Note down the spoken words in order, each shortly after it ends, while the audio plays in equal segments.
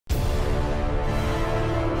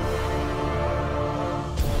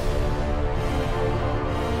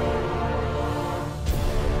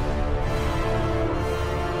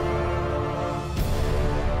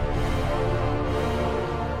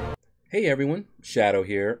Hey everyone, Shaedow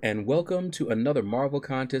here, and welcome to another Marvel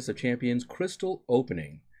Contest of Champions crystal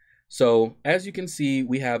opening. So, as you can see,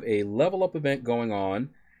 we have a level up event going on,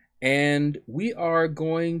 and we are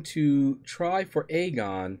going to try for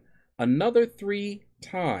Aegon another 3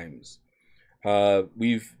 times.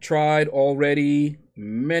 We've tried already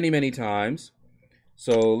many times.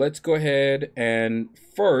 So let's go ahead and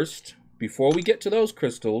first, before we get to those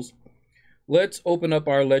crystals, let's open up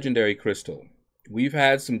our legendary crystal. We've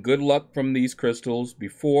had some good luck from these crystals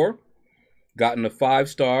before, gotten a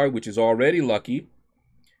 5-star, which is already lucky,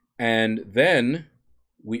 and then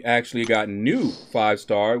we actually got new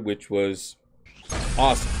 5-star, which was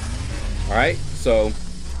awesome. All right, so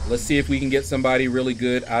let's see if we can get somebody really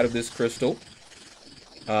good out of this crystal.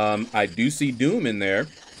 I do see Doom in there.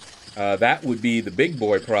 That would be the big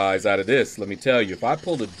boy prize out of this, let me tell you. If I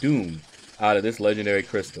pulled a Doom out of this legendary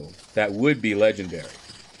crystal, that would be legendary.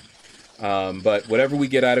 But whatever we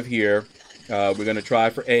get out of here, we're going to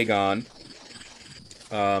try for Aegon.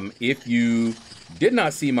 If you did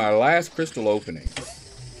not see my last crystal opening,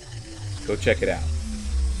 go check it out.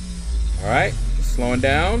 All right, slowing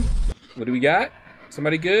down. What do we got?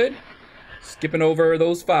 Somebody good? Skipping over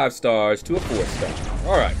those 5 stars to a 4-star.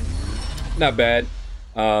 All right, not bad.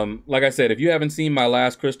 Like I said, if you haven't seen my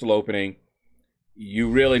last crystal opening, you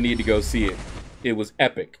really need to go see it. It was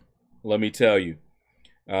epic, let me tell you.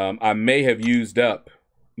 I may have used up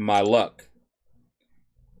my luck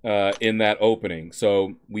in that opening,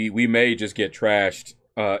 so we may just get trashed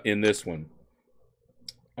in this one.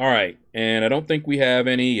 All right, and I don't think we have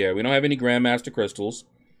any. Yeah, we don't have any Grandmaster crystals,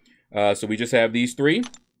 so we just have these 3,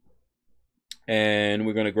 and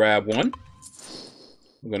we're gonna grab one.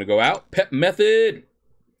 We're gonna go out. Pep method.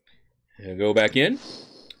 And go back in.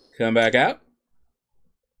 Come back out.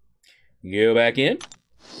 Go back in.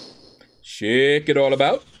 Shake it all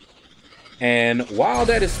about. And while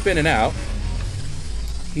that is spinning out,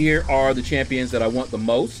 here are the champions that I want the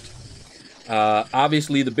most.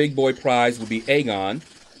 Obviously, the big boy prize would be Aegon.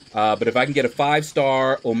 But if I can get a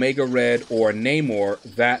 5-star Omega Red or Namor,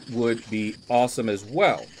 that would be awesome as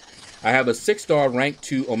well. I have a 6-star rank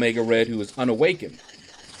 2 Omega Red who is unawakened.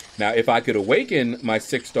 Now, if I could awaken my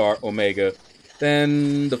 6-star Omega,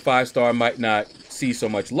 then the 5-star might not see so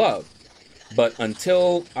much love. But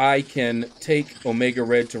until I can take Omega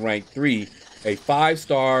Red to rank 3, a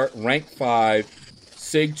 5-star, rank 5,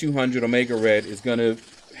 Sig 200 Omega Red is going to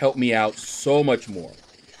help me out so much more.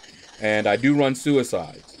 And I do run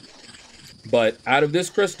suicides. But out of this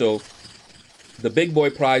crystal, the big boy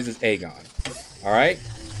prize is Aegon. All right?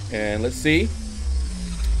 And let's see.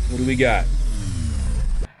 What do we got?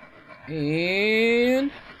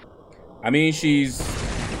 And I mean, she's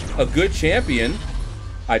a good champion.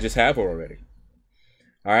 I just have her already.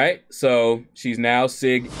 All right, so she's now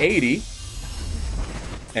Sig 80,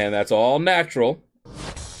 and that's all natural.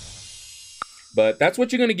 But that's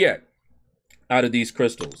what you're going to get out of these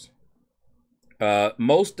crystals.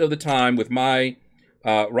 Most of the time with my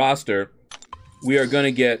roster, we are going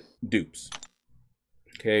to get dupes.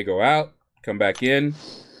 Okay, go out, come back in.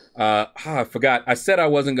 I forgot. I said I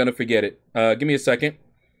wasn't going to forget it. Give me a second.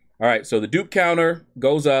 All right, so the dupe counter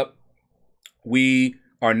goes up. We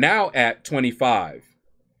are now at 25.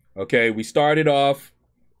 Okay, we started off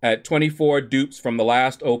at 24 dupes from the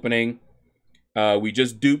last opening. We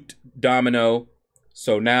just duped Domino,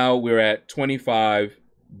 so now we're at 25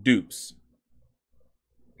 dupes.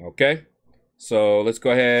 Okay, so let's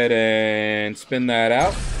go ahead and spin that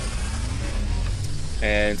out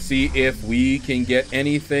and see if we can get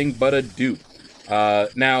anything but a dupe.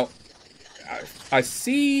 Now, I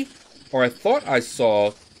see, or I thought I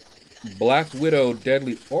saw Black Widow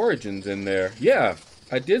Deadly Origins in there. Yeah,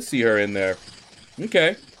 I did see her in there.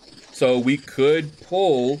 Okay, so we could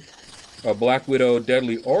pull a Black Widow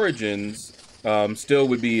Deadly Origins. Still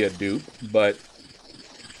would be a dupe, but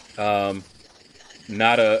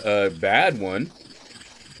not a bad one.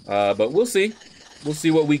 But we'll see. We'll see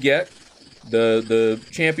what we get. The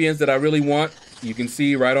champions that I really want, you can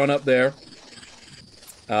see right on up there.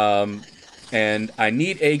 And I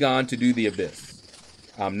need Aegon to do the Abyss.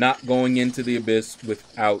 I'm not going into the Abyss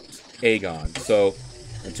without Aegon. So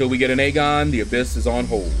until we get an Aegon, the Abyss is on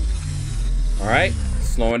hold. All right,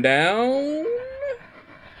 slowing down.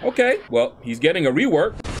 Okay, well, he's getting a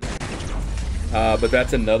rework. But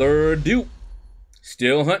that's another dupe.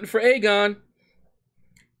 Still hunting for Aegon.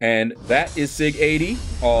 And that is Sig 80,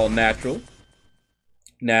 all natural.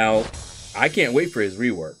 Now, I can't wait for his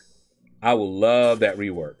rework. I will love that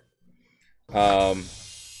rework.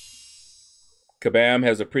 Kabam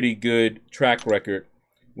has a pretty good track record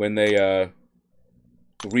when they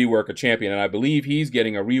rework a champion, and I believe he's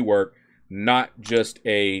getting a rework, not just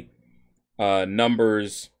a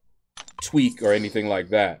numbers tweak or anything like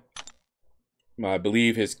that. I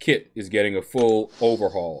believe his kit is getting a full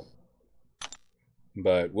overhaul,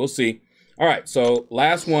 but we'll see. All right, so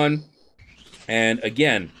last one. And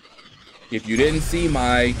again, if you didn't see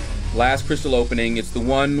my last crystal opening, it's the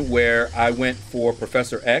one where I went for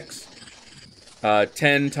Professor X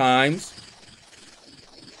 10 times.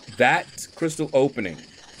 That crystal opening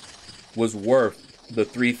was worth the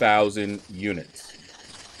 3,000 units.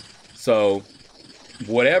 So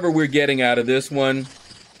whatever we're getting out of this one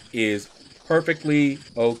is perfectly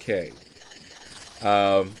okay.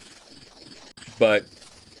 But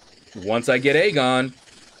once I get Aegon,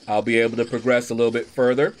 I'll be able to progress a little bit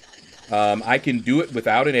further. I can do it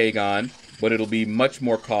without an Aegon, but it'll be much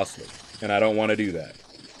more costly, and I don't want to do that.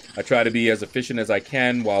 I try to be as efficient as I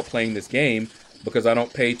can while playing this game because I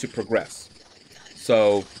don't pay to progress.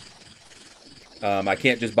 So I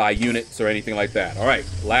can't just buy units or anything like that. All right,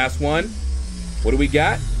 last one. What do we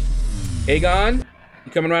got? Aegon,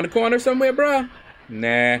 you coming around the corner somewhere, bruh?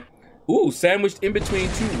 Nah. Ooh, sandwiched in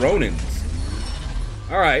between two Ronins.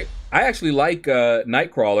 All right. I actually like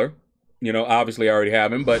Nightcrawler. You know, obviously I already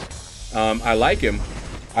have him, but I like him.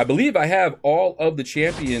 I believe I have all of the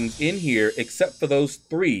champions in here except for those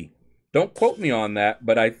 3. Don't quote me on that,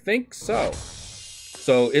 but I think so.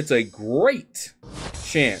 So it's a great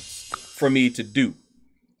chance for me to dupe,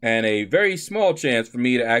 and a very small chance for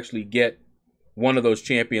me to actually get one of those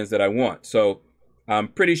champions that I want. So I'm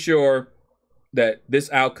pretty sure that this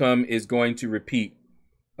outcome is going to repeat,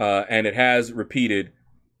 and it has repeated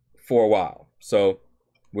for a while. So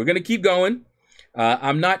we're going to keep going.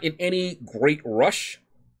 I'm not in any great rush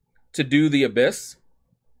to do the Abyss.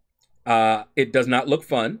 It does not look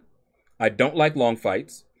fun. I don't like long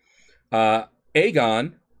fights.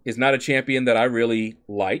 Aegon is not a champion that I really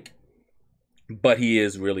like, but he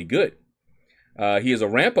is really good. He is a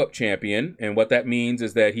ramp-up champion, and what that means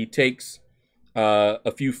is that he takes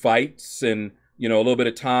a few fights and, you know, a little bit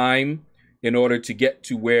of time in order to get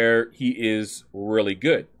to where he is really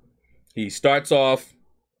good. He starts off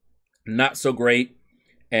not so great,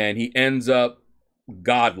 and he ends up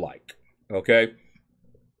godlike, okay?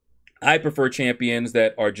 I prefer champions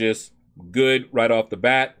that are just good right off the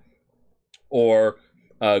bat, or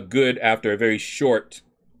good after a very short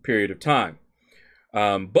period of time.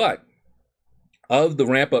 But of the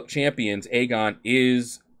ramp-up champions, Aegon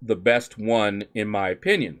is the best one, in my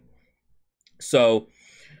opinion. So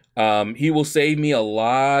he will save me a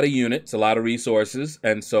lot of units, a lot of resources,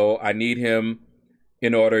 and so I need him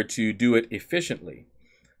in order to do it efficiently.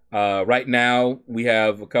 Right now, we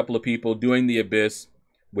have a couple of people doing the Abyss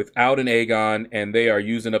without an Aegon, and they are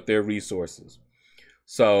using up their resources.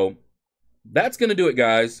 So that's going to do it,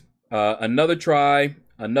 guys. Another try,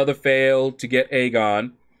 another fail to get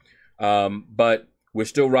Aegon, but we're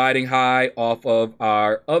still riding high off of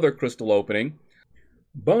our other crystal opening.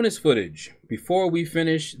 Bonus footage. Before we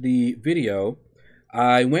finish the video,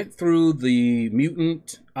 I went through the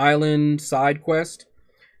Mutant Island side quest,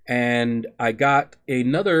 and I got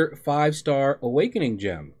another 5-star Awakening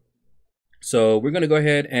gem. So we're going to go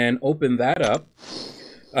ahead and open that up.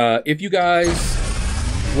 If you guys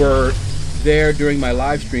were there during my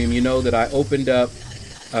live stream, you know that I opened up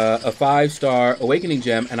a 5-star Awakening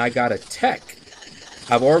gem, and I got a tech.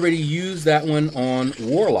 I've already used that one on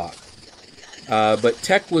Warlock, but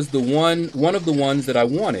tech was the one of the ones that I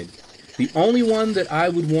wanted. The only one that I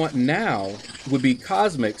would want now would be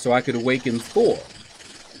Cosmic, so I could awaken Thor.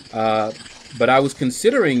 But I was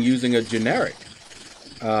considering using a generic.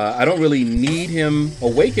 I don't really need him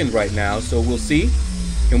awakened right now, so we'll see.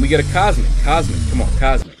 Can we get a Cosmic? Cosmic, come on,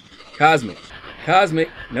 Cosmic. Cosmic, Cosmic,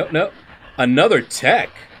 no. Another tech.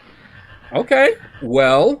 Okay,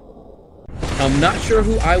 well, I'm not sure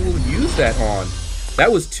who I will use that on.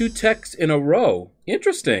 That was 2 techs in a row.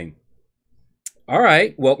 Interesting. All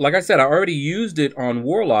right, well, like I said, I already used it on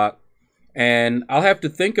Warlock, and I'll have to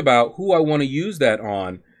think about who I want to use that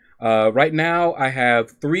on. Right now, I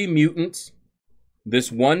have 3 mutants,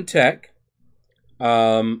 this 1 tech.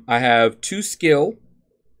 I have 2 skill,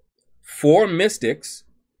 4 mystics,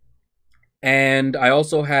 and I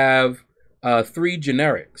also have 3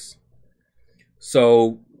 generics.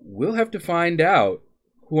 So we'll have to find out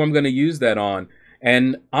who I'm going to use that on.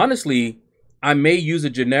 And honestly, I may use a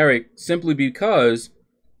generic simply because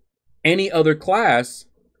any other class,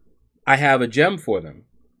 I have a gem for them.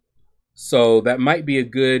 So that might be a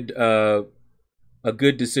good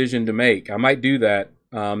decision to make. I might do that.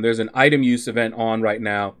 There's an item use event on right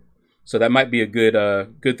now, so that might be a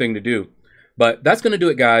good thing to do. But that's going to do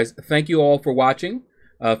it, guys. Thank you all for watching.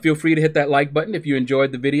 Feel free to hit that like button if you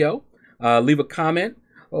enjoyed the video. Leave a comment.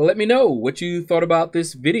 let me know what you thought about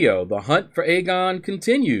this video. The hunt for Aegon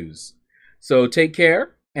continues. So take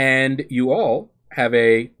care, and you all have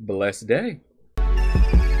a blessed day.